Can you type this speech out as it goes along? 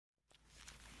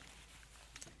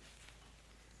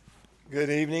Good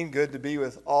evening. Good to be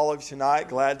with all of you tonight.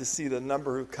 Glad to see the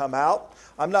number who come out.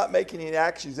 I'm not making any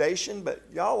accusation, but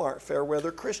y'all aren't fair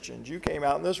weather Christians. You came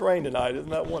out in this rain tonight. Isn't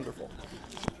that wonderful?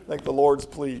 I think the Lord's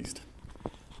pleased.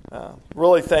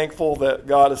 Really thankful that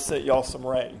God has sent y'all some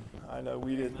rain. I know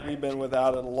we've been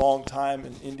without it a long time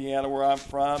in Indiana, where I'm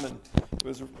from, and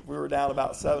we were down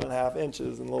about 7.5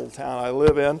 inches in the little town I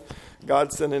live in.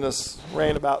 God's sending us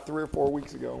rain about 3 or 4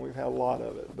 weeks ago, and we've had a lot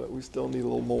of it, but we still need a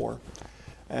little more.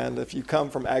 And if you come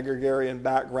from agrarian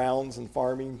backgrounds and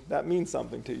farming, that means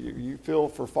something to you. You feel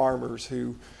for farmers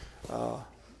who,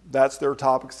 that's their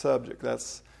topic subject.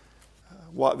 That's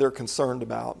what they're concerned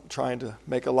about, trying to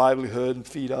make a livelihood and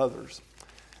feed others.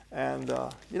 And,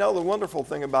 the wonderful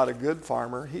thing about a good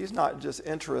farmer, he's not just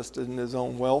interested in his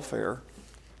own welfare.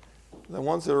 The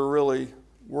ones that are really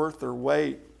worth their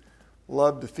weight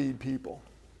love to feed people.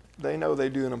 They know they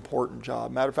do an important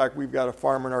job. Matter of fact, we've got a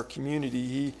farmer in our community.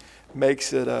 He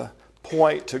makes it a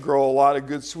point to grow a lot of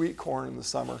good sweet corn in the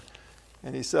summer.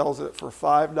 And he sells it for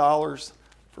 $5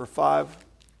 for 5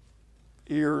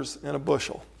 ears in a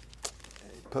bushel.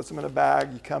 He puts them in a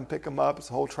bag. You come pick them up. It's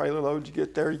a whole trailer load. You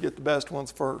get there, you get the best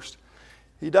ones first.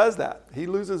 He does that. He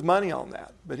loses money on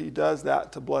that, but he does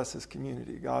that to bless his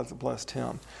community. God's blessed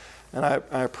him. And I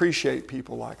appreciate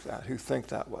people like that who think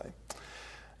that way.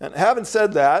 And having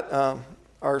said that,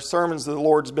 our sermons that the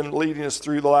Lord's been leading us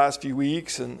through the last few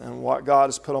weeks and what God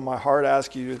has put on my heart, I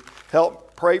ask you to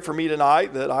help pray for me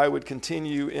tonight that I would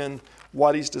continue in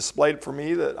what He's displayed for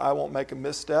me, that I won't make a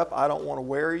misstep. I don't want to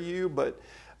weary you, but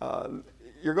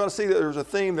you're going to see that there's a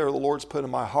theme there the Lord's put in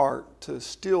my heart to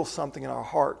steal something in our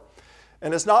heart.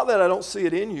 And it's not that I don't see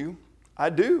it in you.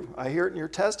 I do. I hear it in your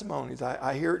testimonies.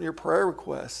 I hear it in your prayer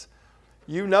requests.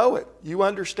 You know it. You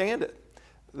understand it.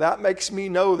 That makes me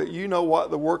know that you know what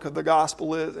the work of the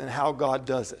gospel is and how God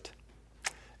does it.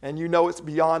 And you know it's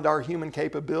beyond our human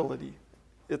capability.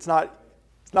 It's not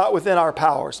within our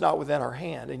power. It's not within our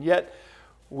hand. And yet,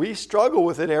 we struggle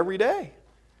with it every day.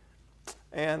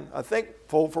 And I think,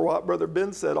 for what Brother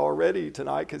Ben said already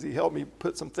tonight, because he helped me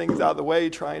put some things out of the way,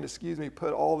 trying to,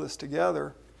 put all this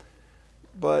together.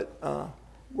 But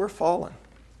we're fallen.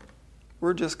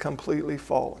 We're just completely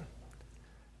fallen.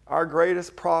 Our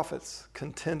greatest prophets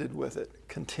contended with it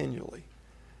continually.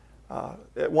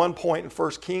 At one point in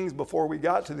 1 Kings, before we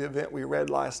got to the event we read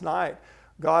last night,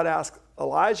 God asked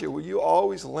Elijah, will you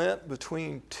always lent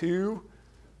between two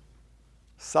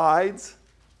sides?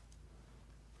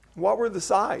 What were the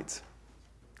sides?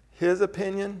 His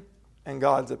opinion and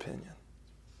God's opinion.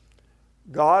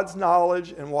 God's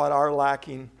knowledge and what our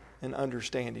lacking in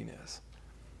understanding is.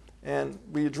 And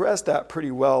we addressed that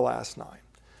pretty well last night.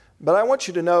 But I want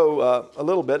you to know a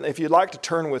little bit, and if you'd like to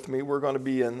turn with me, we're going to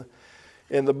be in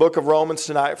the book of Romans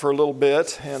tonight for a little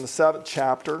bit, in the 7th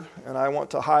chapter, and I want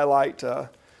to highlight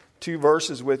 2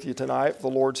 verses with you tonight, with the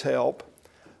Lord's help.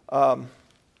 I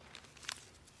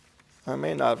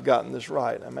may not have gotten this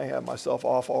right. I may have myself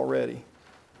off already.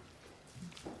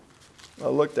 I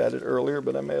looked at it earlier,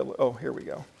 but I may have... Oh, here we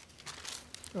go.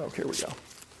 Oh, here we go.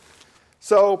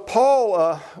 So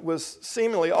Paul was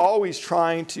seemingly always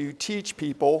trying to teach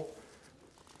people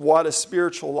what a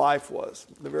spiritual life was.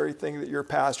 The very thing that your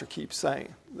pastor keeps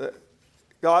saying. That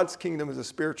God's kingdom is a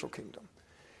spiritual kingdom.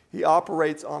 He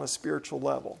operates on a spiritual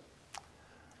level.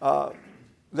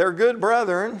 Their good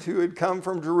brethren who had come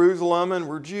from Jerusalem and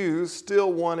were Jews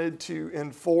still wanted to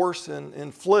enforce and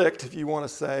inflict, if you want to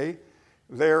say,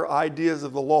 their ideas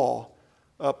of the law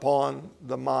upon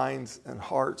the minds and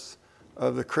hearts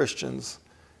of the Christians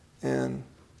in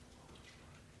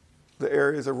the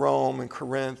areas of Rome and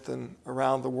Corinth and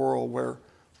around the world where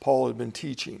Paul had been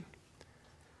teaching.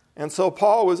 And so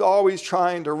Paul was always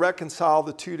trying to reconcile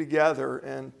the two together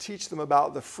and teach them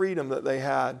about the freedom that they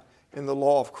had in the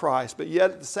law of Christ, but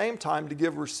yet at the same time to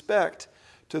give respect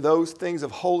to those things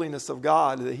of holiness of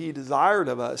God that He desired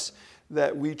of us,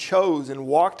 that we chose and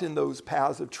walked in those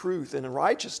paths of truth and in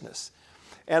righteousness.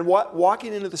 And what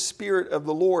walking into the Spirit of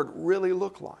the Lord really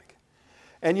looked like.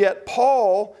 And yet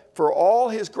Paul, for all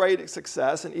his great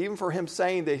success, and even for him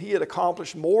saying that he had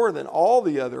accomplished more than all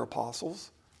the other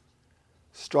apostles,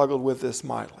 struggled with this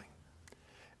mightily.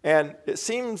 And it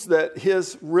seems that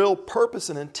his real purpose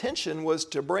and intention was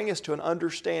to bring us to an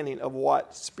understanding of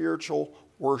what spiritual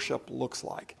worship looks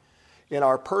like. In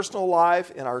our personal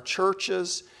life, in our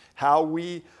churches, how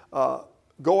we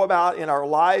go about in our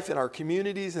life, in our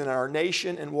communities, in our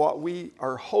nation, and what we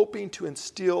are hoping to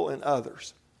instill in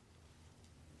others.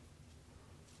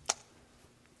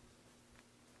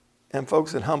 And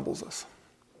folks, it humbles us.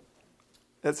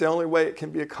 That's the only way it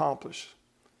can be accomplished,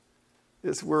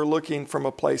 is we're looking from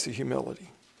a place of humility.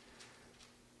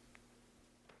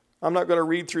 I'm not going to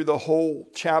read through the whole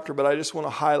chapter, but I just want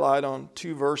to highlight on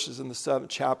 2 verses in the 7th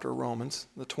chapter of Romans,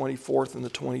 the 24th and the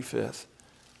 25th.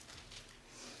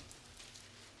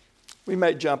 We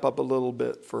may jump up a little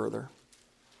bit further.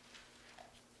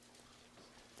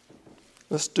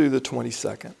 Let's do the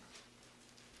 22nd.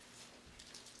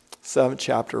 7th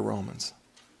chapter of Romans.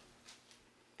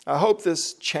 I hope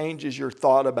this changes your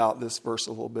thought about this verse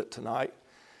a little bit tonight.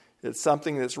 It's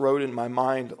something that's wrote in my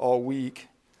mind all week.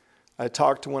 I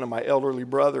talked to one of my elderly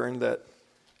brethren that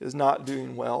is not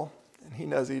doing well, and he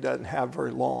knows he doesn't have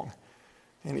very long.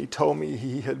 And he told me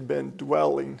he had been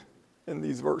dwelling in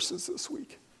these verses this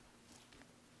week.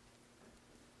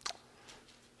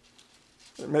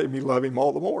 It made me love him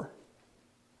all the more,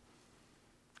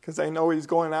 because I know he's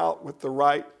going out with the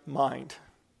right mind,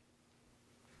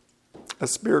 a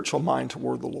spiritual mind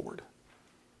toward the Lord.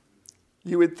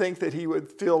 You would think that he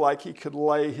would feel like he could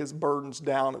lay his burdens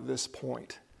down at this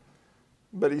point,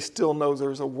 but he still knows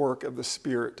there's a work of the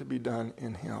Spirit to be done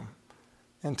in him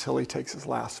until he takes his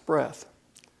last breath.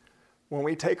 When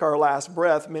we take our last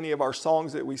breath, many of our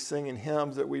songs that we sing and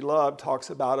hymns that we love talks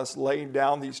about us laying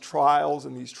down these trials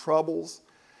and these troubles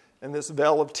and this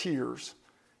vale of tears.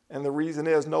 And the reason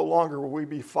is, no longer will we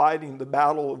be fighting the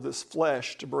battle of this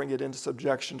flesh to bring it into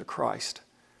subjection to Christ.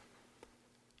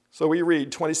 So we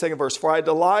read, 22nd verse, "For I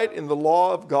delight in the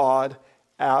law of God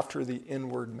after the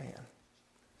inward man.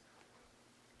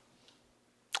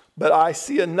 But I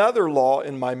see another law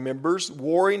in my members,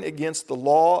 warring against the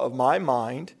law of my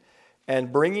mind,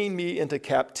 and bringing me into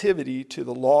captivity to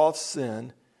the law of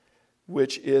sin,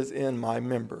 which is in my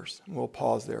members." And we'll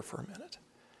pause there for a minute.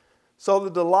 So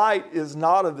the delight is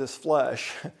not of this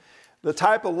flesh. The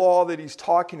type of law that he's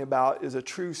talking about is a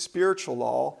true spiritual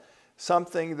law,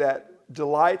 something that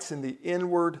delights in the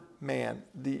inward man,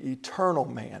 the eternal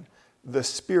man, the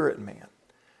spirit man.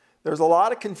 There's a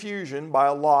lot of confusion by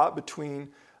a lot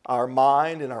between our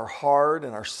mind and our heart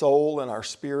and our soul and our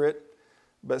spirit,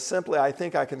 but simply I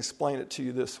think I can explain it to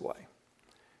you this way.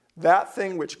 That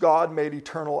thing which God made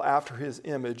eternal after his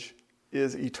image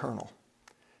is eternal.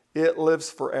 It lives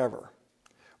forever.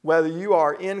 Whether you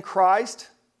are in Christ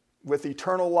with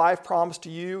eternal life promised to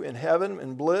you in heaven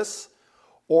and bliss,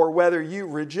 or whether you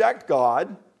reject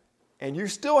God and you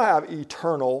still have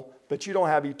eternal, but you don't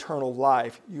have eternal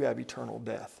life, you have eternal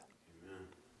death. Amen.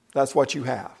 That's what you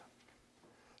have.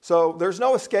 So there's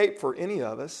no escape for any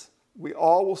of us. We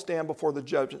all will stand before the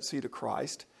judgment seat of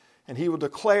Christ, and he will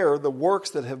declare the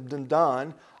works that have been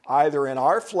done either in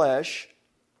our flesh,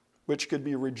 which could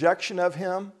be rejection of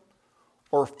him,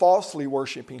 or falsely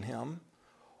worshiping him,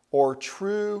 or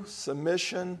true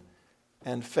submission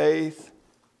and faith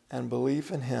and belief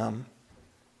in him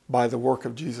by the work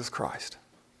of Jesus Christ.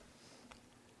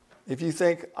 If you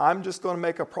think, I'm just going to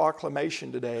make a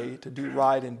proclamation today to do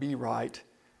right and be right,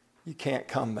 you can't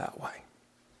come that way.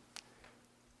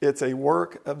 It's a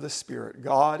work of the Spirit.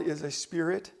 God is a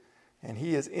spirit, and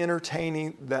he is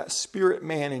entertaining that spirit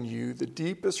man in you, the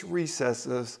deepest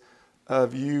recesses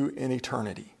of you in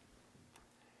eternity.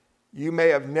 You may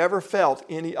have never felt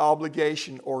any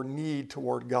obligation or need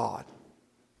toward God.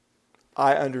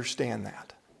 I understand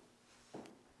that.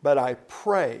 But I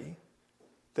pray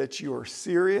that you are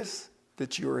serious,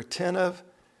 that you are attentive,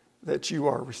 that you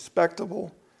are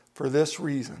respectable for this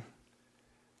reason.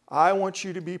 I want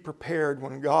you to be prepared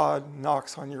when God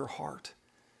knocks on your heart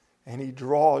and he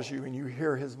draws you and you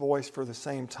hear his voice for the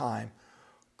same time,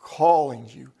 calling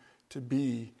you to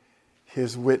be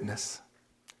his witness.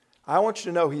 I want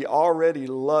you to know he already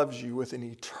loves you with an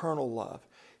eternal love.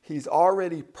 He's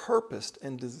already purposed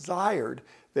and desired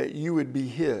that you would be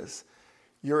his.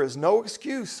 There is no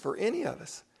excuse for any of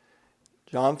us.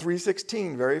 John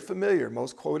 3:16, very familiar,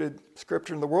 most quoted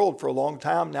scripture in the world for a long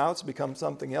time. Now it's become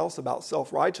something else about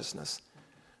self-righteousness.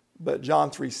 But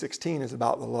John 3:16 is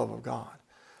about the love of God.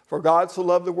 For God so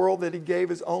loved the world that he gave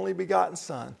his only begotten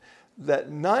Son,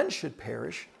 that none should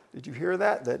perish. Did you hear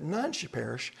that? That none should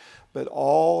perish, but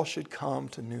all should come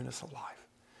to newness of life.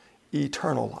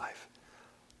 Eternal life.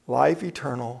 Life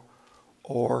eternal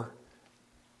or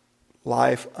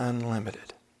life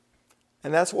unlimited.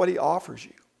 And that's what he offers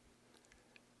you.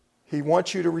 He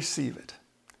wants you to receive it.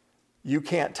 You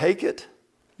can't take it.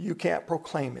 You can't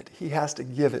proclaim it. He has to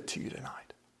give it to you tonight.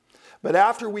 But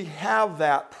after we have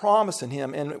that promise in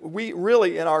him, and we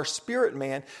really, in our spirit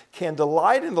man, can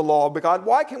delight in the law of God.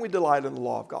 Why can we delight in the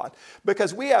law of God?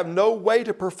 Because we have no way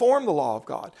to perform the law of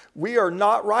God. We are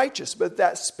not righteous, but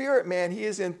that spirit man, he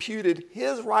has imputed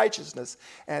his righteousness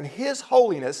and his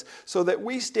holiness so that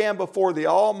we stand before the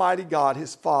Almighty God,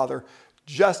 his Father,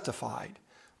 justified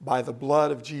by the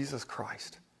blood of Jesus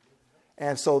Christ.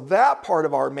 And so that part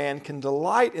of our man can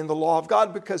delight in the law of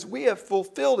God because we have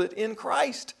fulfilled it in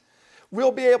Christ.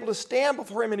 We'll be able to stand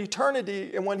before him in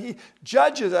eternity, and when he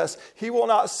judges us, he will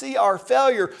not see our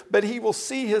failure, but he will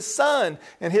see his Son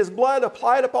and his blood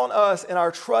applied upon us and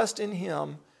our trust in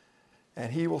him.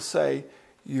 And he will say,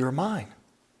 "You're mine.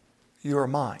 You are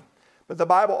mine." But the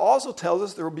Bible also tells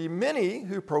us there will be many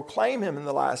who proclaim him in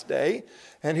the last day,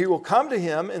 and who will come to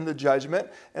him in the judgment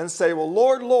and say, "Well,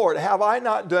 Lord, Lord, have I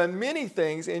not done many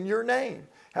things in your name?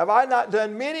 Have I not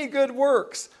done many good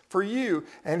works for you?"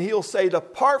 And he'll say,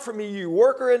 "Depart from me, you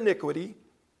worker of iniquity."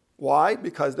 Why?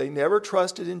 Because they never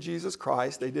trusted in Jesus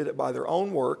Christ. They did it by their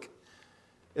own work.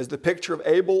 As the picture of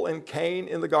Abel and Cain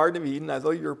in the Garden of Eden. I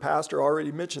know your pastor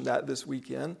already mentioned that this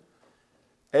weekend.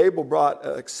 Abel brought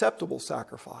an acceptable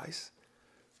sacrifice.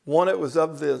 One that was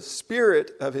of the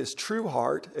spirit of his true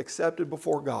heart, accepted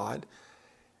before God.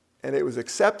 And it was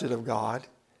accepted of God,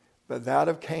 but that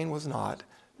of Cain was not,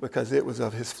 because it was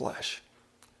of his flesh.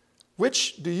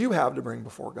 Which do you have to bring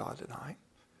before God tonight?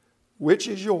 Which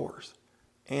is yours?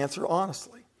 Answer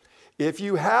honestly. If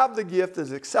you have the gift that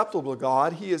is acceptable to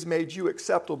God, he has made you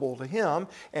acceptable to him,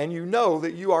 and you know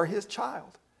that you are his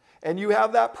child. And you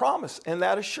have that promise and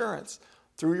that assurance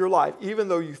through your life. Even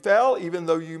though you fail, even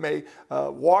though you may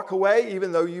walk away,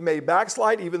 even though you may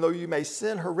backslide, even though you may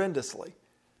sin horrendously,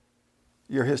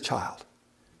 you're his child.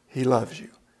 He loves you.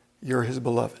 You're his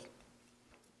beloved.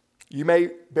 You may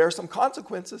bear some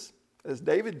consequences, as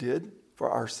David did for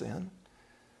our sin,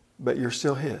 but you're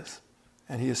still his,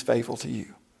 and he is faithful to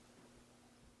you.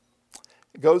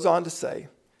 It goes on to say,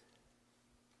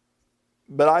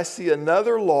 "But I see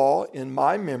another law in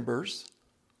my members,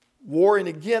 warring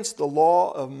against the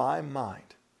law of my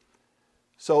mind."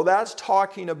 So that's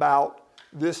talking about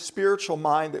this spiritual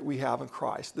mind that we have in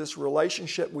Christ, this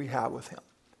relationship we have with him.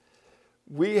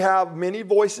 We have many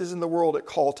voices in the world that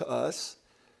call to us,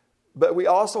 but we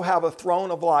also have a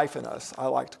throne of life in us, I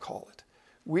like to call it.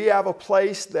 We have a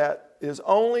place that is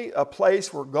only a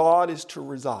place where God is to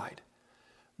reside.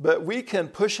 But we can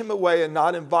push him away and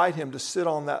not invite him to sit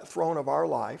on that throne of our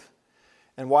life.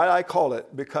 And why do I call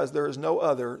it? Because there is no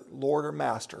other Lord or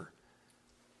Master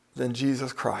than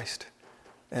Jesus Christ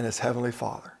and his Heavenly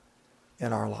Father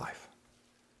in our life.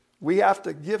 We have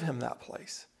to give him that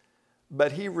place.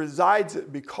 But he resides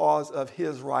it because of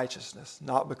his righteousness,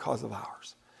 not because of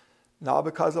ours. Not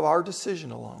because of our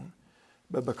decision alone,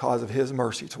 but because of his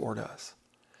mercy toward us.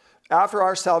 After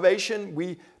our salvation,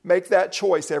 we make that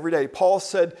choice every day. Paul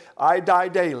said, "I die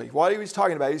daily." What he was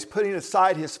talking about, he's putting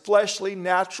aside his fleshly,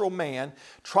 natural man,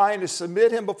 trying to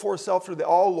submit him before himself to the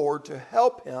All-Lord to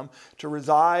help him to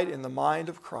reside in the mind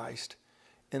of Christ,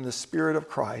 in the Spirit of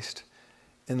Christ,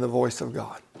 in the voice of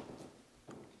God.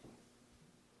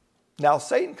 Now,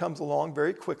 Satan comes along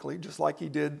very quickly, just like he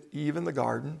did Eve in the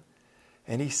garden,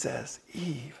 and he says,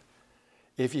 "Eve,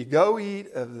 if you go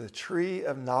eat of the tree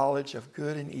of knowledge of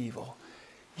good and evil,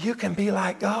 you can be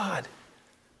like God."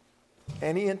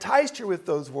 And he enticed her with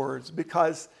those words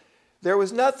because there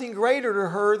was nothing greater to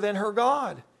her than her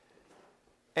God.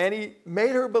 And he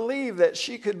made her believe that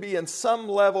she could be in some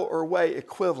level or way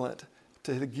equivalent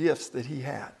to the gifts that he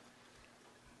had.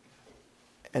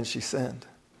 And she sinned.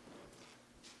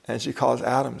 And she caused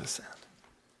Adam to sin.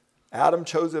 Adam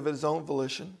chose of his own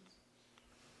volition.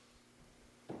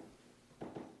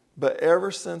 But ever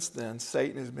since then,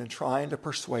 Satan has been trying to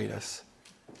persuade us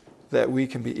that we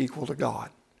can be equal to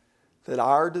God. That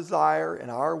our desire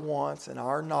and our wants and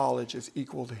our knowledge is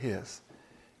equal to his.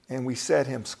 And we set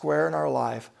him square in our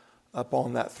life up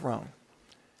on that throne.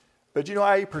 But you know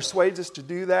how he persuades us to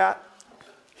do that?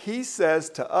 He says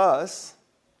to us,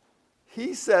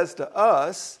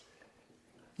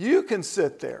 you can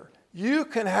sit there. You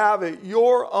can have it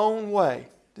your own way.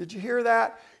 Did you hear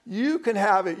that? You can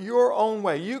have it your own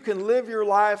way. You can live your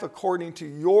life according to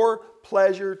your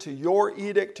pleasure, to your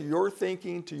edict, to your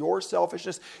thinking, to your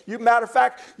selfishness. Matter of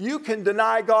fact, you can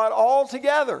deny God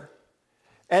altogether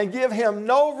and give him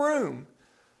no room,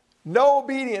 no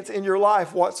obedience in your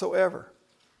life whatsoever.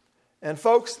 And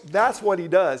folks, that's what he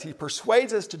does. He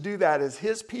persuades us to do that as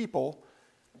his people,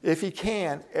 if he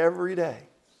can, every day.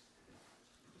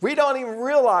 We don't even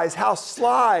realize how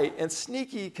sly and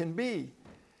sneaky he can be.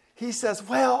 He says,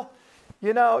 "Well,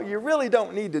 you really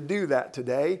don't need to do that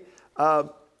today. I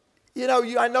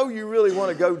know you really want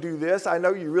to go do this. I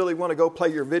know you really want to go play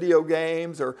your video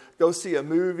games or go see a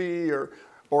movie or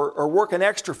work an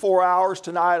extra 4 hours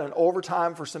tonight on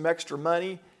overtime for some extra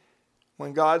money,"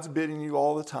 when God's bidding you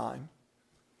all the time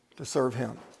to serve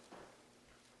him.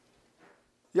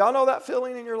 Y'all know that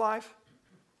feeling in your life?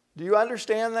 Do you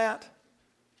understand that?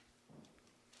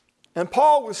 And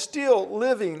Paul was still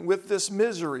living with this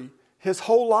misery. his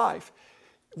whole life.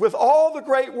 With all the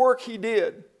great work he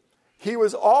did, he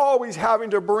was always having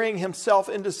to bring himself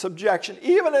into subjection.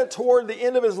 Even toward the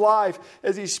end of his life,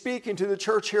 as he's speaking to the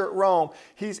church here at Rome,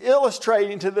 he's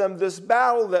illustrating to them this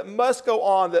battle that must go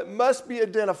on, that must be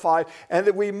identified, and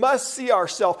that we must see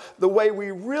ourselves the way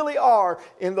we really are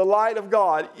in the light of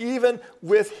God, even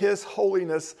with his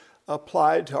holiness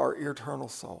applied to our eternal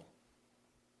soul.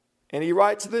 And he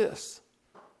writes this,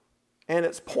 and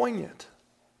it's poignant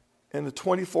in the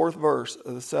 24th verse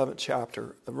of the 7th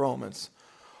chapter of Romans.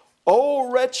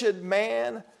 O wretched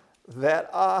man that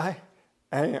I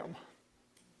am.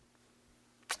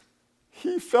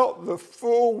 He felt the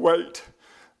full weight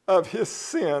of his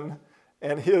sin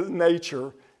and his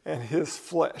nature and his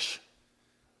flesh.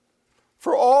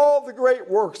 For all the great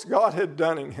works God had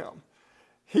done in him,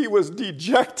 he was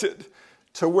dejected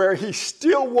to where he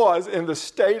still was in the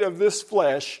state of this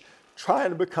flesh,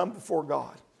 trying to become before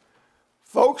God.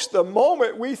 Folks, the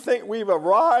moment we think we've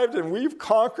arrived and we've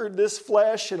conquered this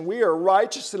flesh and we are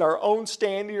righteous in our own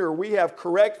standing, or we have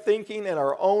correct thinking in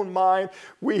our own mind,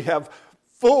 we have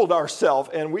fooled ourselves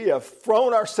and we have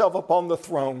thrown ourselves upon the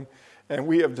throne and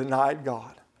we have denied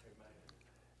God.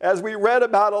 As we read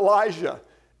about Elijah,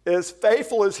 as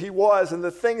faithful as he was and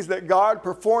the things that God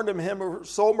performed in him were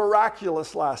so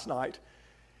miraculous last night,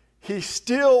 he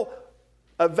still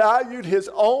valued his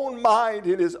own mind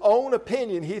and his own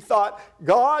opinion. He thought,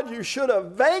 God, you should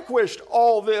have vanquished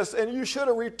all this and you should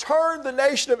have returned the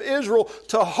nation of Israel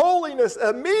to holiness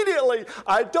immediately.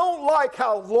 I don't like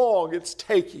how long it's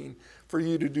taking for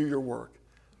you to do your work.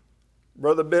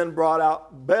 Brother Ben brought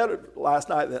out better last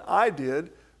night than I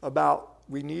did about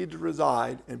we need to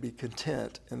reside and be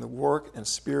content in the work and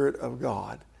spirit of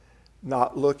God,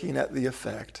 not looking at the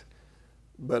effect,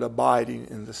 but abiding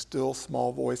in the still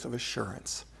small voice of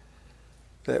assurance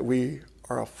that we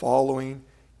are following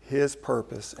his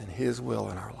purpose and his will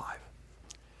in our life.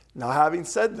 Now, having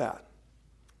said that,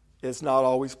 it's not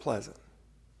always pleasant.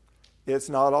 It's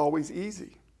not always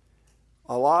easy.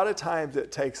 A lot of times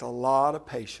it takes a lot of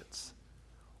patience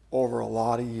over a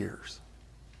lot of years.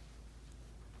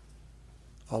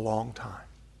 A long time.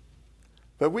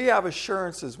 But we have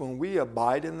assurances when we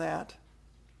abide in that,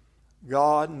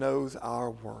 God knows our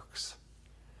works,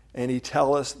 and he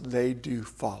tells us they do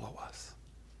follow us.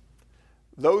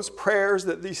 Those prayers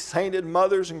that these sainted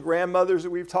mothers and grandmothers that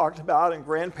we've talked about and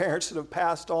grandparents that have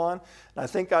passed on, and I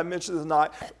think I mentioned this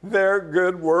tonight, their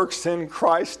good works in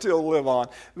Christ still live on.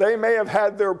 They may have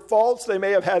had their faults, they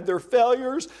may have had their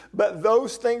failures, but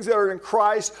those things that are in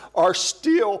Christ are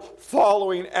still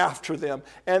following after them.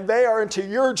 And they are into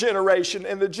your generation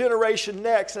and the generation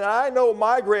next. And I know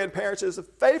my grandparents, as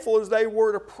faithful as they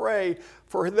were to pray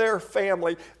for their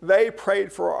family, they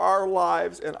prayed for our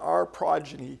lives and our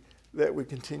progeny that would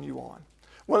continue on.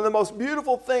 One of the most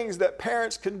beautiful things that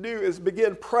parents can do is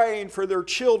begin praying for their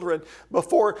children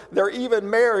before they're even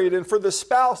married, and for the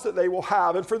spouse that they will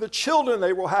have, and for the children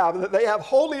they will have, that they have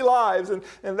holy lives and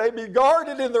they be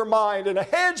guarded in their mind and a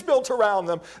hedge built around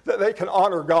them that they can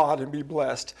honor God and be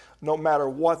blessed no matter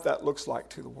what that looks like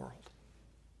to the world.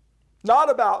 Not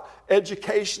about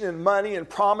education and money and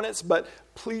prominence, but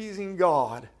pleasing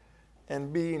God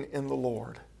and being in the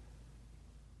Lord.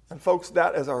 And folks,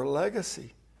 that is our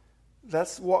legacy.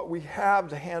 That's what we have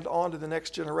to hand on to the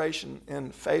next generation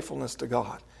in faithfulness to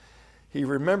God. He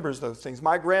remembers those things.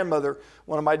 My grandmother,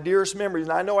 one of my dearest memories,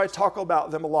 and I know I talk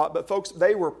about them a lot, but folks,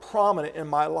 they were prominent in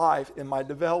my life, in my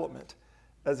development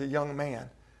as a young man.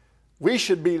 We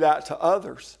should be that to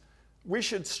others. We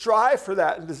should strive for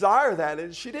that and desire that.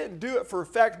 And she didn't do it for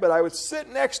effect, but I would sit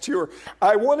next to her.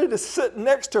 I wanted to sit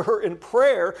next to her in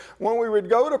prayer when we would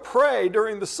go to pray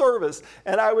during the service.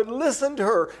 And I would listen to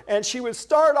her. And she would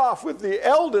start off with the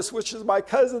eldest, which is my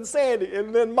cousin Sandy,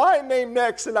 and then my name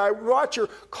next. And I would watch her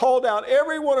call down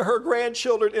every one of her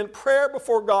grandchildren in prayer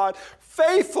before God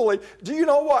faithfully. Do you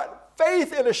know what?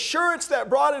 Faith and assurance that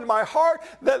brought into my heart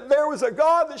that there was a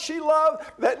God that she loved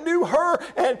that knew her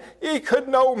and he could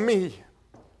know me.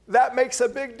 That makes a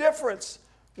big difference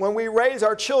when we raise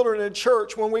our children in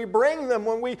church, when we bring them,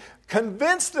 when we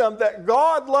convince them that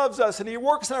God loves us and he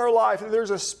works in our life, and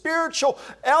there's a spiritual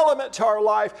element to our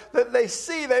life that they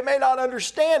see. They may not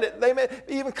understand it. They may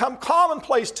even come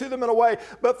commonplace to them in a way.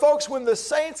 But folks, when the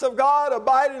saints of God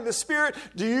abide in the Spirit,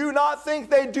 do you not think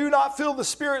they do not feel the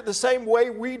Spirit the same way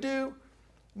we do?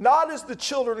 Not as the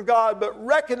children of God, but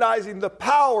recognizing the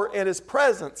power and his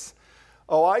presence.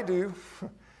 Oh, I do.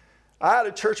 I had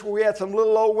a church where we had some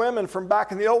little old women from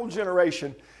back in the old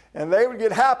generation, and they would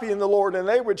get happy in the Lord, and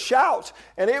they would shout,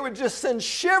 and it would just send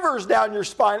shivers down your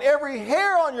spine. Every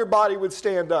hair on your body would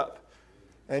stand up.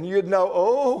 And you'd know,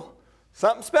 oh,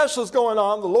 Something special is going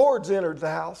on. The Lord's entered the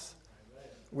house.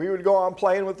 We would go on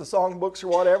playing with the songbooks or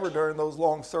whatever during those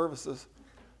long services.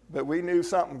 But we knew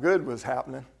something good was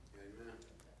happening. Amen.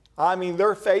 I mean,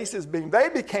 their faces they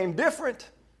became different.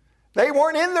 They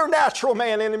weren't in their natural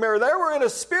man anymore. They were in a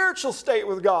spiritual state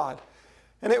with God.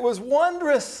 And it was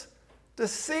wondrous to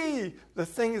see the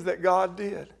things that God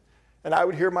did. And I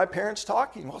would hear my parents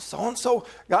talking. Well, so-and-so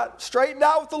got straightened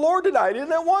out with the Lord tonight. Isn't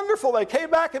that wonderful? They came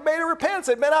back and made a repentance.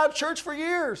 They'd been out of church for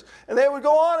years. And they would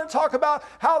go on and talk about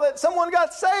how that someone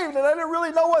got saved. And I didn't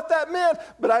really know what that meant,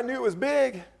 but I knew it was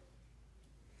big.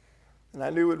 And I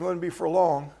knew it wouldn't be for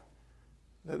long.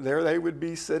 That there they would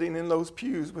be sitting in those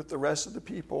pews with the rest of the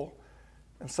people.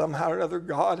 And somehow or another,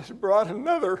 God had brought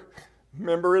another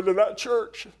member into that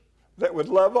church that would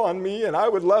love on me, and I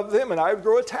would love them, and I would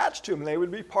grow attached to them, and they would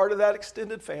be part of that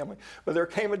extended family. But there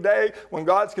came a day when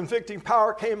God's convicting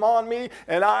power came on me,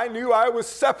 and I knew I was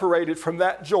separated from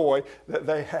that joy that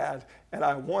they had, and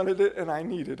I wanted it and I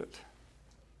needed it.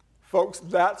 Folks,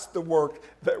 that's the work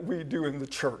that we do in the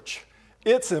church.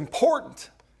 It's important.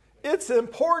 It's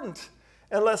important,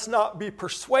 and let's not be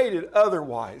persuaded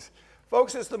otherwise.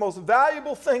 Folks, it's the most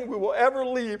valuable thing we will ever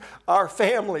leave our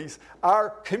families, our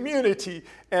community,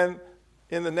 and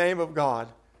in the name of God,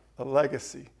 a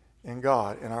legacy in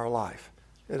God in our life.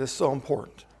 It is so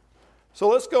important. So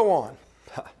let's go on.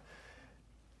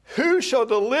 Who shall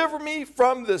deliver me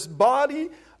from this body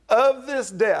of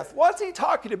this death? What's he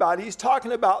talking about? He's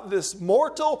talking about this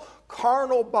mortal,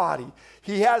 carnal body.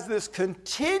 He has this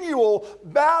continual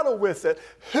battle with it.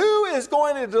 Who is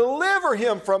going to deliver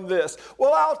him from this?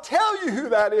 Well, I'll tell you who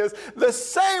that is. The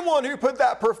same one who put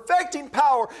that perfecting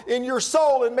power in your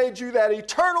soul and made you that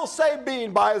eternal saved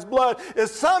being by his blood is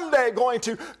someday going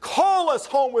to call us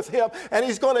home with him, and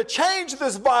he's going to change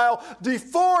this vile,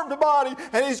 deformed body,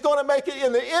 and he's going to make it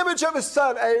in the image of his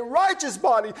Son, a righteous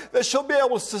body that shall be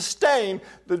able to sustain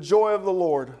the joy of the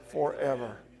Lord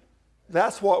forever.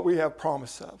 That's what we have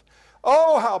promise of.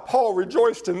 Oh, how Paul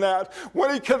rejoiced in that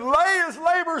when he could lay his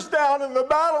labors down and the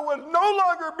battle would no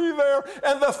longer be there,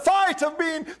 and the fight of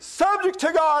being subject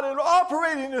to God and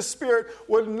operating in his Spirit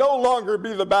would no longer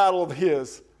be the battle of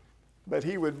his, but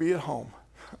he would be at home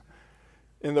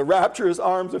in the rapturous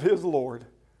arms of his Lord,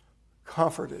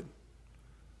 comforted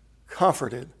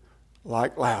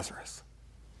like Lazarus.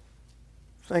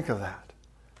 Think of that.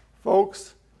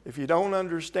 Folks, if you don't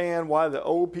understand why the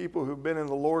old people who've been in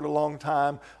the Lord a long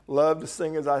time love to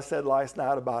sing, as I said last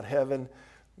night, about heaven,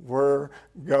 we're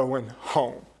going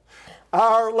home.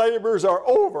 Our labors are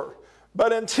over.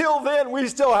 But until then, we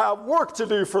still have work to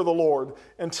do for the Lord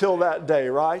until that day,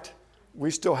 right?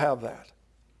 We still have that.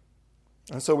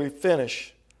 And so we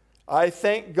finish. I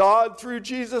thank God through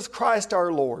Jesus Christ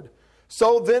our Lord.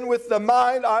 So then with the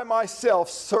mind, I myself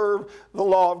serve the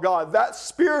law of God. That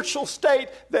spiritual state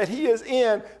that he is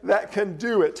in that can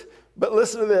do it. But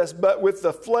listen to this. But with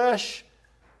the flesh,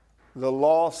 the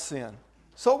law of sin.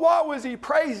 So what was he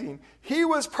praising? He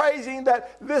was praising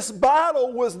that this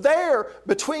battle was there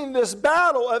between this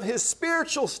battle of his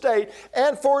spiritual state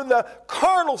and for the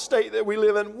carnal state that we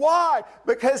live in. Why?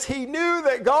 Because he knew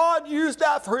that God used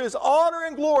that for his honor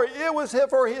and glory. It was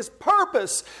for his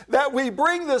purpose that we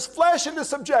bring this flesh into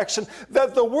subjection,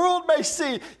 that the world may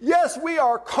see, yes, we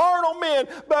are carnal men,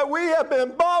 but we have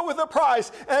been bought with a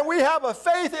price, and we have a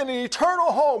faith in an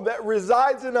eternal home that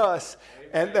resides in us.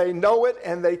 And they know it,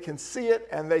 and they can see it,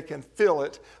 and they can feel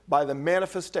it by the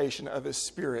manifestation of his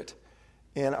Spirit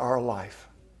in our life.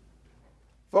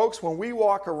 Folks, when we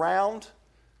walk around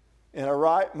in a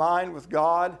right mind with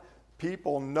God,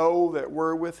 people know that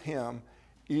we're with him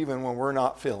even when we're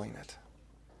not feeling it.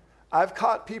 I've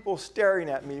caught people staring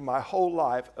at me my whole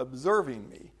life, observing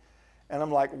me, and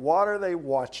I'm like, what are they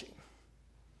watching?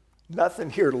 Nothing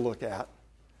here to look at,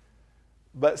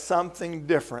 but something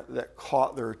different that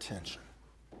caught their attention.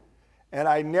 And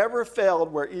I never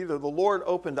failed where either the Lord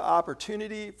opened an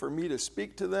opportunity for me to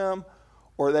speak to them,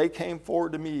 or they came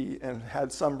forward to me and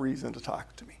had some reason to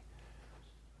talk to me.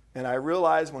 And I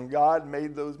realized when God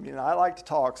made those meetings, I like to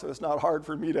talk, so it's not hard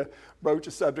for me to broach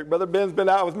a subject. Brother Ben's been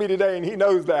out with me today, and he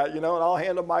knows that, and I'll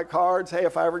hand him my cards. Hey,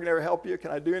 if I ever can ever help you,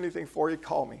 can I do anything for you?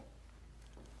 Call me.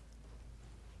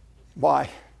 Why?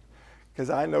 Because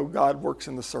I know God works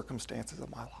in the circumstances of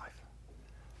my life.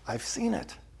 I've seen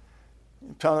it.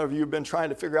 Some of you have been trying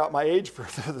to figure out my age for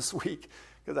this week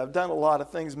because I've done a lot of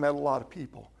things, met a lot of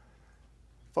people.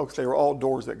 Folks, they were all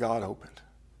doors that God opened.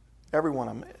 Every one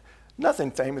of them. Nothing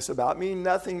famous about me,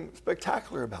 nothing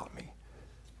spectacular about me.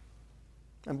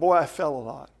 And boy, I fell a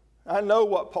lot. I know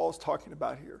what Paul's talking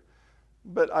about here.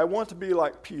 But I want to be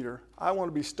like Peter. I want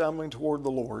to be stumbling toward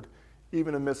the Lord,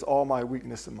 even amidst all my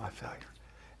weakness and my failure.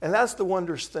 And that's the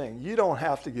wondrous thing. You don't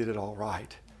have to get it all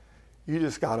right. You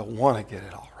just got to want to get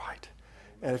it all right.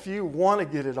 And if you want to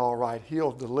get it all right,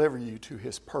 he'll deliver you to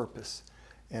his purpose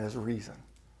and his reason.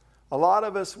 A lot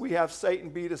of us, we have Satan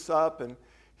beat us up, and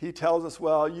he tells us,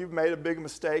 well, you've made a big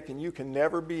mistake and you can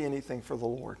never be anything for the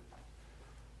Lord.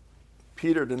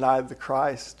 Peter denied the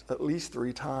Christ at least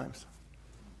 3 times.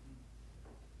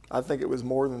 I think it was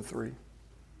more than 3.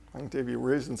 I can give you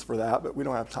reasons for that, but we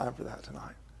don't have time for that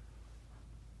tonight.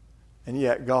 And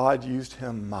yet God used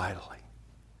him mightily.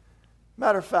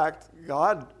 Matter of fact,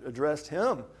 God addressed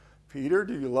him, Peter,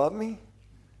 do you love me?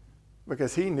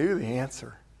 Because he knew the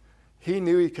answer. He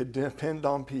knew he could depend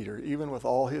on Peter, even with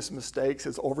all his mistakes,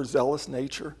 his overzealous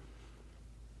nature.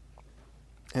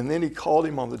 And then he called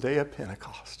him on the day of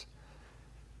Pentecost.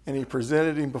 And he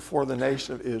presented him before the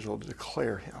nation of Israel to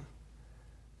declare him.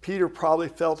 Peter probably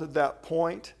felt at that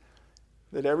point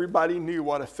that everybody knew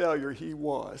what a failure he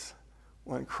was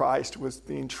when Christ was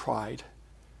being tried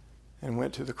and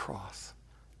went to the cross.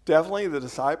 Definitely the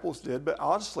disciples did, but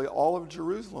honestly all of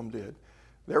Jerusalem did.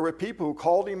 There were people who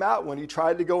called him out when he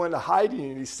tried to go into hiding,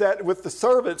 and he sat with the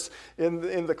servants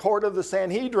in the court of the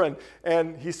Sanhedrin,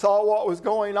 and he saw what was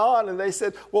going on, and they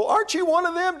said, well, aren't you one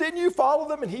of them? Didn't you follow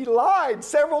them? And he lied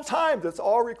several times. It's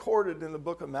all recorded in the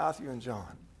book of Matthew and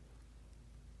John.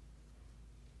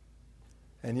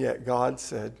 And yet God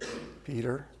said,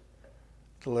 Peter,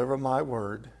 deliver my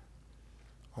word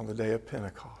on the day of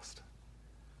Pentecost.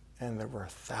 And there were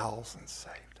 1,000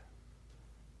 saved.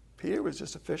 Peter was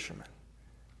just a fisherman.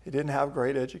 He didn't have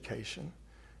great education.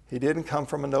 He didn't come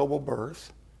from a noble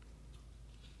birth.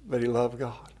 But he loved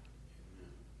God.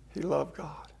 He loved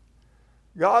God.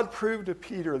 God proved to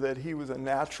Peter that he was a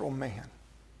natural man.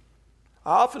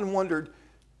 I often wondered,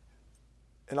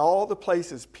 in all the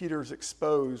places Peter's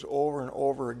exposed over and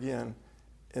over again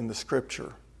in the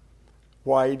scripture,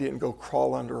 why he didn't go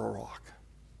crawl under a rock.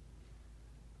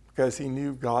 Because he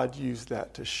knew God used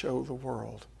that to show the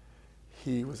world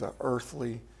he was an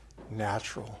earthly,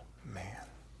 natural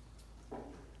man.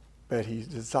 But he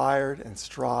desired and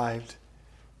strived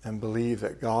and believed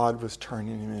that God was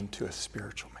turning him into a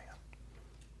spiritual man.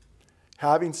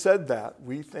 Having said that,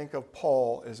 we think of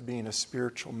Paul as being a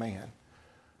spiritual man.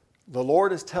 The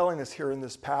Lord is telling us here in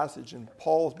this passage, and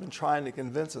Paul's been trying to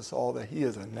convince us all that he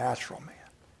is a natural man.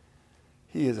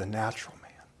 He is a natural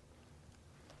man.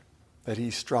 That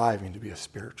he's striving to be a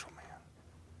spiritual man.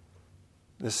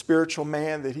 The spiritual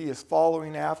man that he is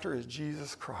following after is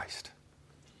Jesus Christ.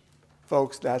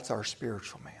 Folks, that's our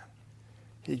spiritual man.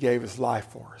 He gave his life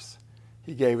for us.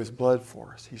 He gave his blood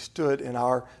for us. He stood in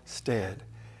our stead.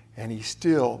 And he's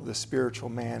still the spiritual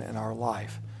man in our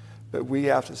life. But we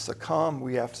have to succumb,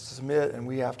 we have to submit, and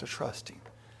we have to trust him.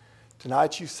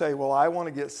 Tonight you say, well, I want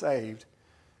to get saved.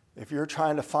 If you're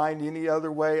trying to find any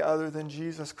other way other than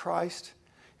Jesus Christ,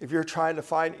 if you're trying to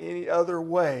find any other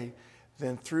way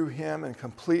than through him and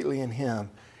completely in him,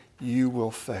 you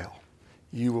will fail.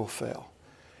 You will fail.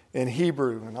 In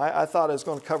Hebrew, and I thought I was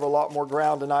going to cover a lot more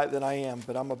ground tonight than I am,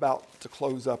 but I'm about to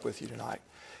close up with you tonight.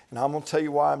 And I'm going to tell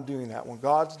you why I'm doing that. When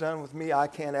God's done with me, I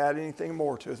can't add anything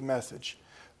more to his message.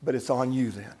 But it's on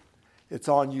you then. It's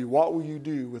on you. What will you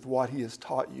do with what he has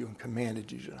taught you and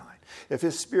commanded you tonight? If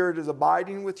his spirit is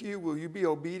abiding with you, will you be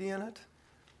obedient?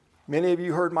 Many of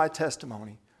you heard my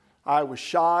testimony. I was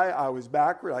shy. I was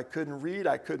backward. I couldn't read.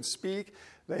 I couldn't speak.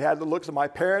 They had to look to my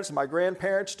parents and my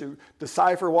grandparents to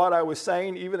decipher what I was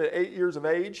saying, even at 8 years of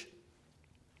age.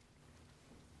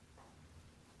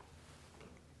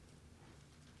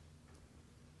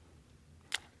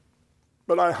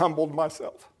 But I humbled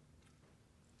myself.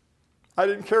 I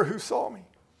didn't care who saw me.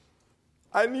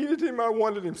 I needed him. I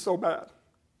wanted him so bad.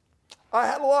 I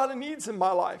had a lot of needs in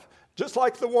my life. Just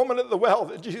like the woman at the well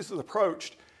that Jesus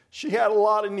approached. She had a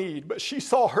lot of need, but she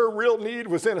saw her real need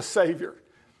was in a Savior.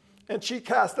 And she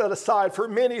cast that aside. For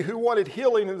many who wanted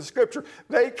healing in the scripture,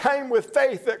 they came with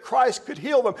faith that Christ could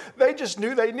heal them. They just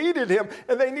knew they needed him,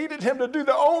 and they needed him to do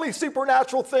the only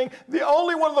supernatural thing. The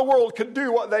only one in the world could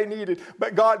do what they needed.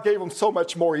 But God gave them so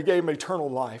much more. He gave them eternal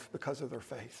life because of their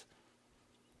faith.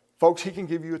 Folks, he can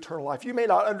give you eternal life. You may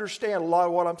not understand a lot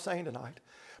of what I'm saying tonight.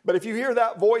 But if you hear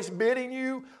that voice bidding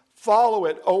you, follow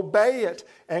it, obey it,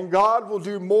 and God will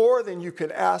do more than you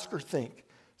can ask or think.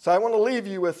 So I want to leave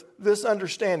you with this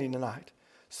understanding tonight.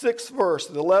 6th verse,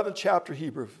 the 11th chapter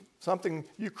Hebrew, something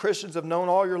you Christians have known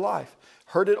all your life,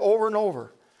 heard it over and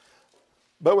over.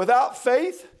 But without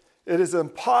faith, it is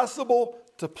impossible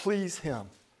to please him.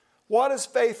 What does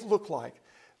faith look like?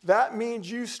 That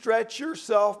means you stretch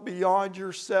yourself beyond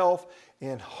yourself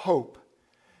in hope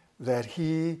that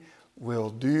he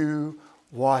will do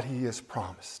what he has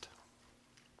promised.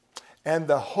 And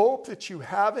the hope that you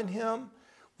have in him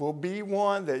will be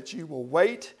one that you will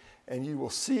wait and you will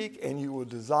seek and you will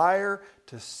desire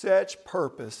to such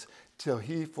purpose till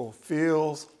he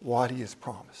fulfills what he has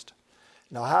promised.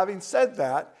 Now, having said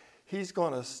that, he's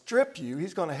going to strip you.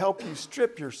 He's going to help you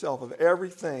strip yourself of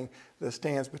everything that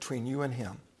stands between you and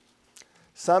him.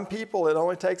 Some people, it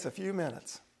only takes a few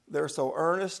minutes. They're so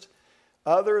earnest.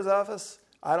 Others of us,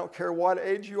 I don't care what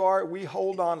age you are, we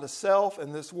hold on to self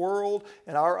and this world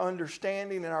and our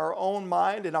understanding and our own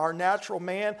mind and our natural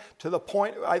man to the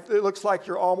point it looks like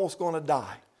you're almost going to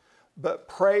die. But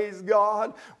praise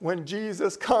God, when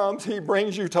Jesus comes, he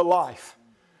brings you to life.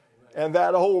 And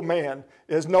that old man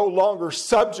is no longer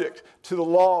subject to the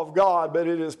law of God, but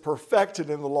it is perfected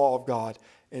in the law of God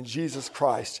in Jesus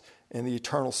Christ and the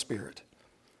eternal Spirit.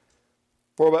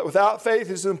 But without faith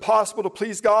it is impossible to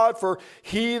please God, for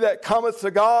he that cometh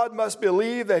to God must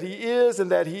believe that he is,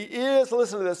 and that he is,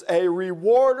 listen to this, a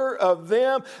rewarder of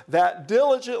them that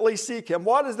diligently seek him.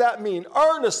 What does that mean?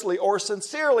 Earnestly or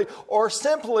sincerely or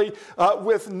simply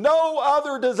with no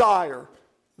other desire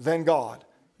than God.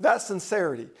 That's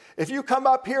sincerity. If you come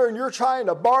up here and you're trying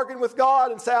to bargain with God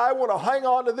and say, I want to hang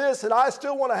on to this and I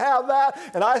still want to have that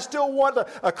and I still want to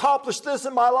accomplish this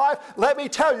in my life, let me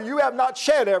tell you, you have not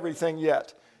shed everything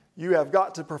yet. You have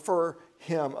got to prefer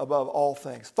him above all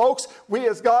things. Folks, we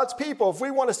as God's people, if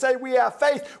we want to say we have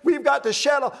faith, we've got to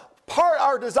shed apart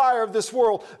our desire of this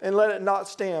world and let it not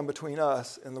stand between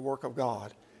us and the work of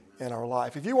God in our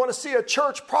life. If you want to see a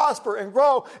church prosper and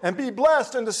grow and be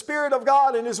blessed in the Spirit of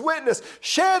God and his witness,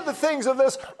 shed the things of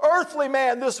this earthly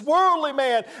man, this worldly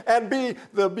man, and be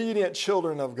the obedient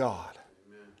children of God.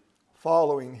 Amen.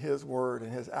 Following his word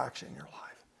and his action in your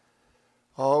life.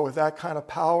 Oh, with that kind of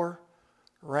power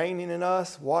reigning in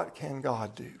us, what can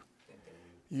God do?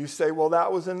 You say, well,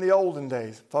 that was in the olden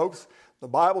days. Folks, the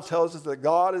Bible tells us that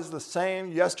God is the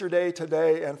same yesterday,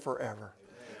 today, and forever.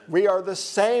 We are the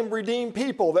same redeemed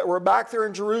people that were back there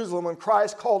in Jerusalem when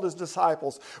Christ called his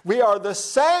disciples. We are the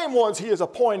same ones he has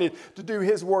appointed to do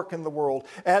his work in the world.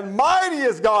 And mighty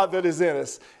is God that is in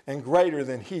us, and greater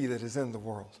than he that is in the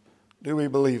world. Do we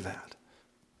believe that?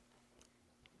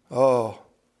 Oh,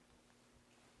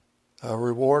 a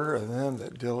rewarder of them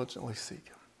that diligently seek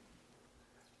him.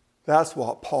 That's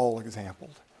what Paul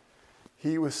exampled.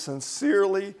 He was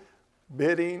sincerely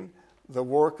bidding the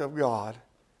work of God.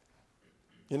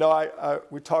 You know,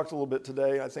 we talked a little bit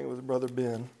today, I think it was Brother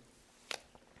Ben,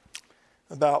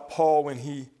 about Paul when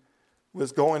he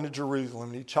was going to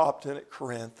Jerusalem. He chopped in at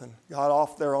Corinth and got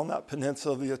off there on that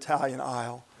peninsula of the Italian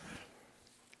Isle.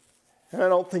 And I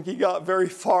don't think he got very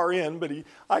far in, but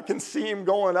I can see him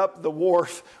going up the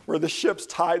wharf where the ships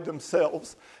tied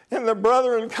themselves. And the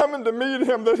brethren coming to meet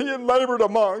him that he had labored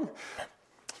among.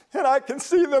 And I can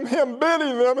see him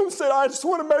bidding them and said, I just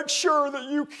want to make sure that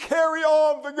you carry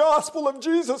on the gospel of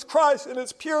Jesus Christ in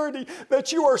its purity,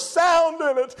 that you are sound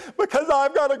in it, because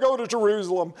I've got to go to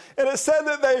Jerusalem. And it said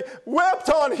that they wept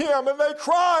on him and they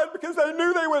cried because they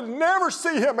knew they would never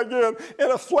see him again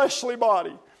in a fleshly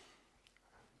body.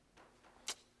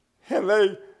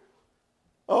 And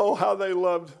how they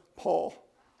loved Paul.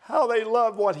 How they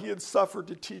loved what he had suffered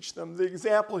to teach them, the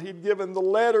example he'd given, the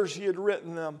letters he had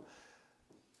written them,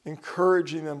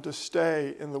 encouraging them to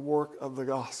stay in the work of the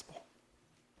gospel.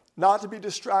 Not to be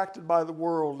distracted by the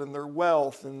world and their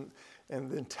wealth and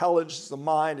the intelligence of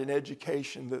mind and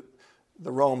education that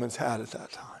the Romans had at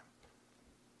that time.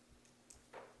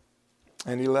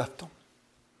 And he left them.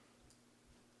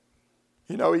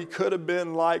 You know, he could have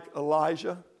been like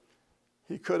Elijah.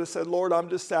 He could have said, Lord, I'm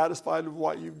dissatisfied with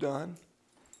what you've done.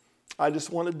 I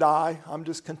just want to die. I'm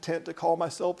just content to call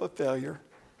myself a failure.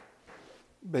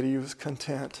 But he was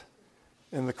content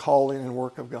in the calling and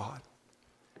work of God.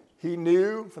 He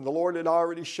knew, from the Lord had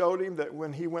already showed him, that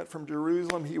when he went from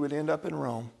Jerusalem, he would end up in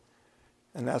Rome.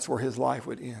 And that's where his life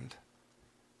would end.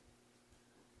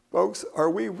 Folks,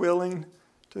 are we willing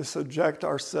to subject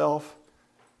ourselves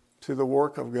to the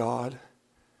work of God,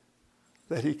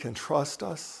 that he can trust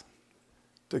us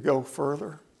to go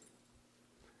further,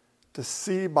 to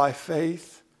see by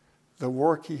faith the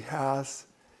work he has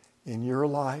in your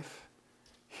life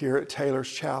here at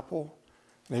Taylor's Chapel?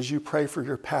 And as you pray for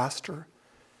your pastor,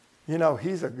 you know,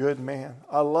 he's a good man.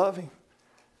 I love him,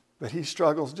 but he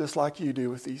struggles just like you do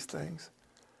with these things.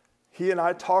 He and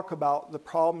I talk about the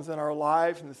problems in our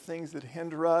lives and the things that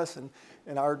hinder us and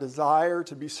our desire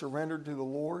to be surrendered to the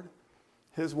Lord.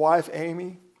 His wife,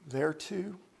 Amy, there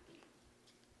too.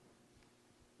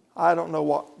 I don't know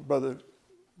what Brother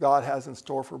God has in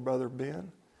store for Brother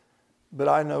Ben, but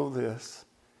I know this.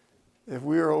 If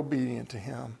we are obedient to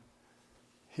him,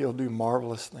 he'll do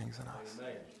marvelous things in us.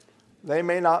 Amen. They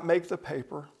may not make the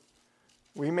paper.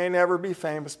 We may never be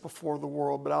famous before the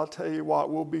world, but I'll tell you what,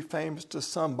 we'll be famous to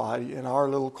somebody in our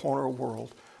little corner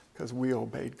world because we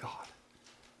obeyed God.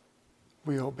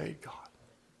 We obeyed God.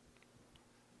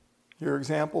 Your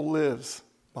example lives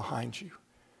behind you.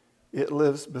 It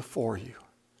lives before you.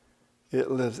 It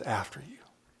lives after you.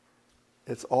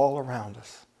 It's all around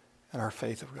us in our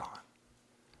faith of God.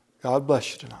 God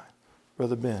bless you tonight.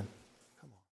 Brother Ben.